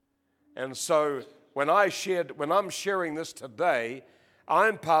And so when I'm sharing this today,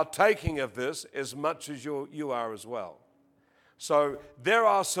 I'm partaking of this as much as you are as well. So there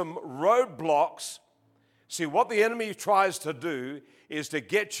are some roadblocks. See, what the enemy tries to do is to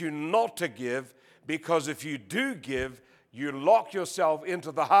get you not to give, because if you do give, you lock yourself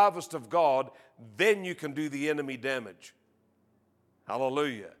into the harvest of God, then you can do the enemy damage.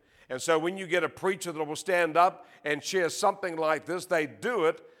 Hallelujah. And so when you get a preacher that will stand up and share something like this, they do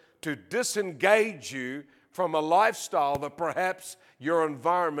it to disengage you from a lifestyle that perhaps your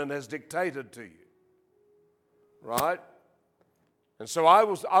environment has dictated to you. Right? And so I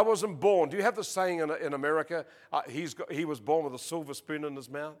wasn't born. Do you have the saying in America, he was born with a silver spoon in his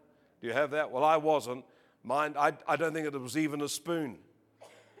mouth? Do you have that? Well, I wasn't. Mine, I don't think it was even a spoon.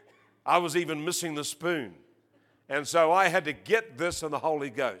 I was even missing the spoon. And so I had to get this in the Holy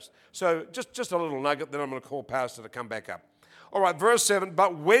Ghost. So just a little nugget, then I'm going to call Pastor to come back up. All right, verse 7,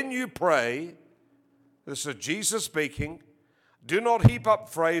 but when you pray, this is Jesus speaking, do not heap up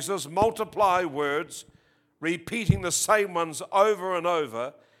phrases, multiply words, repeating the same ones over and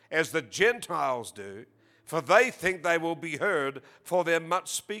over, as the Gentiles do, for they think they will be heard for their much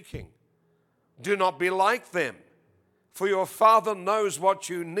speaking. Do not be like them, for your Father knows what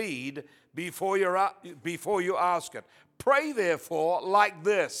you need before you ask it. Pray therefore like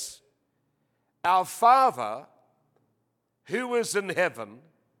this: Our Father, who is in heaven,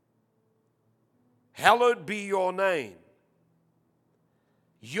 hallowed be your name.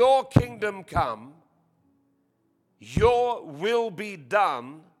 Your kingdom come, your will be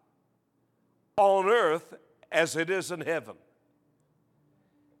done on earth as it is in heaven.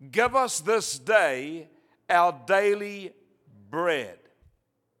 Give us this day our daily bread.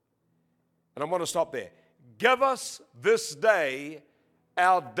 And I want to stop there. Give us this day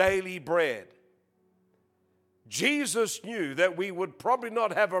our daily bread. Jesus knew that we would probably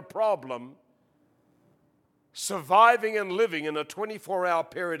not have a problem surviving and living in a 24-hour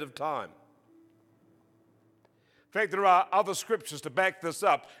period of time. In fact, there are other scriptures to back this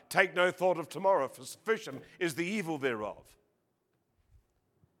up. Take no thought of tomorrow, for sufficient is the evil thereof.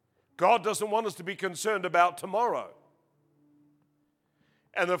 God doesn't want us to be concerned about tomorrow.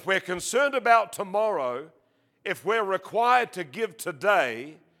 And if we're concerned about tomorrow, if we're required to give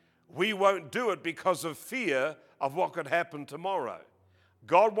today, we won't do it because of fear of what could happen tomorrow.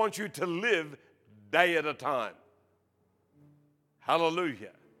 God wants you to live day at a time.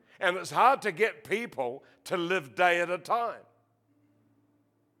 Hallelujah. And it's hard to get people to live day at a time.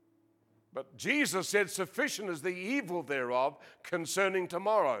 But Jesus said, sufficient is the evil thereof concerning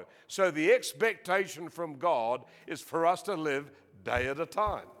tomorrow. So the expectation from God is for us to live day at a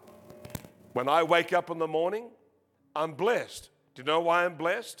time. When I wake up in the morning, I'm blessed. Do you know why I'm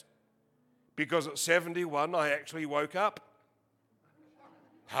blessed? Because at 71, I actually woke up.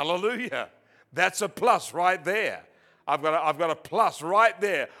 Hallelujah. That's a plus right there. I've got a plus right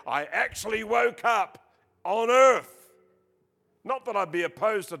there. I actually woke up on earth. Not that I'd be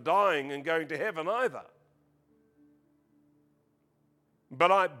opposed to dying and going to heaven either.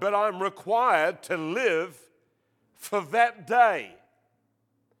 But I'm required to live for that day.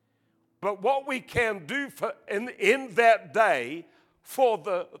 But what we can do in that day for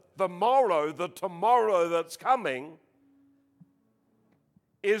the tomorrow that's coming,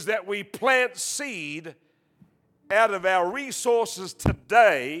 is that we plant seed out of our resources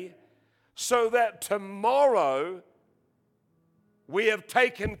today so that tomorrow we have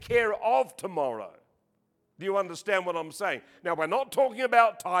taken care of tomorrow. Do you understand what I'm saying? Now, we're not talking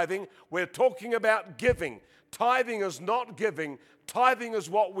about tithing. We're talking about giving. Tithing is not giving. Tithing is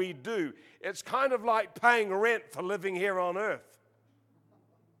what we do. It's kind of like paying rent for living here on earth.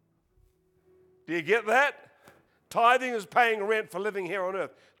 Do you get that? Tithing is paying rent for living here on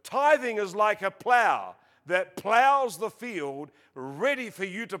earth. Tithing is like a plow that plows the field ready for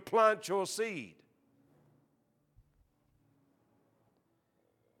you to plant your seed.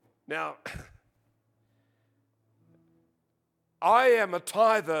 Now, I am a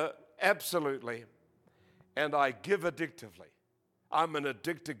tither, absolutely, and I give addictively. I'm an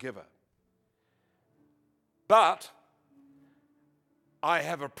addicted giver. But I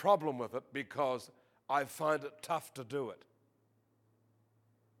have a problem with it because I find it tough to do it.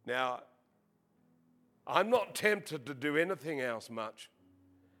 Now, I'm not tempted to do anything else much,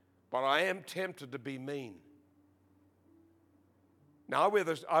 but I am tempted to be mean. Now,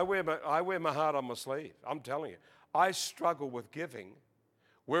 I wear my heart on my sleeve. I'm telling you. I struggle with giving,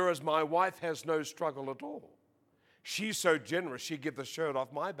 whereas my wife has no struggle at all. She's so generous, she'd give the shirt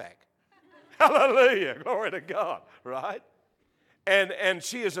off my back. Hallelujah. Glory to God, right? And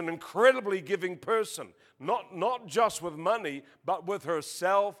she is an incredibly giving person, not just with money, but with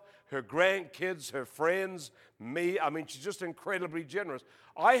herself, her grandkids, her friends, me. I mean, she's just incredibly generous.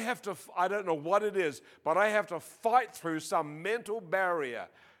 I don't know what it is, but I have to fight through some mental barrier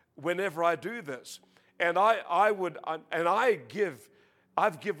whenever I do this. And I've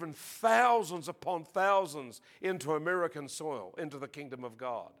given thousands upon thousands into American soil, into the kingdom of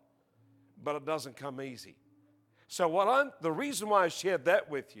God. But it doesn't come easy. So the reason why I shared that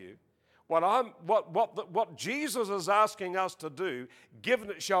with you, what Jesus is asking us to do, given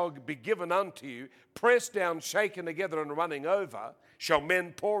it shall be given unto you, pressed down, shaken together, and running over, shall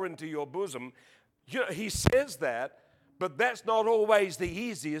men pour into your bosom. You know, he says that, but that's not always the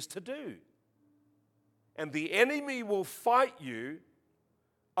easiest to do. And the enemy will fight you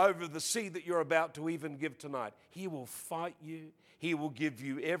over the seed that you're about to even give tonight. He will fight you. He will give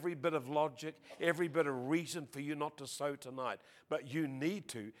you every bit of logic, every bit of reason for you not to sow tonight. But you need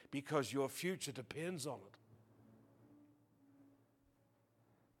to, because your future depends on it.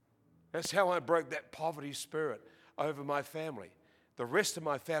 That's how I broke that poverty spirit over my family. The rest of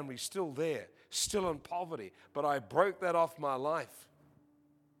my family's still there, still in poverty, but I broke that off my life.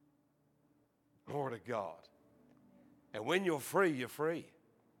 Glory to God. And when you're free, you're free.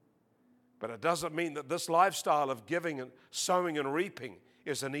 But it doesn't mean that this lifestyle of giving and sowing and reaping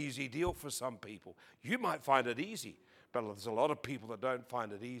is an easy deal for some people. You might find it easy, but there's a lot of people that don't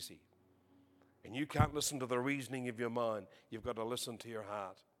find it easy. And you can't listen to the reasoning of your mind. You've got to listen to your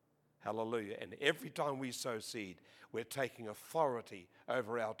heart. Hallelujah. And every time we sow seed, we're taking authority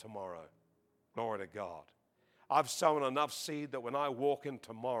over our tomorrow. Glory to God. I've sown enough seed that when I walk in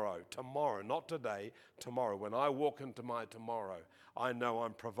tomorrow, not today, tomorrow, when I walk into my tomorrow, I know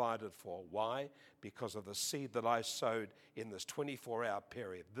I'm provided for. Why? Because of the seed that I sowed in this 24-hour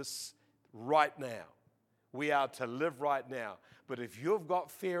period, this right now. We are to live right now. But if you've got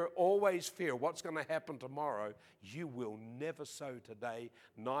fear, always fear what's going to happen tomorrow, you will never sow today,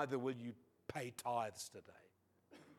 neither will you pay tithes today.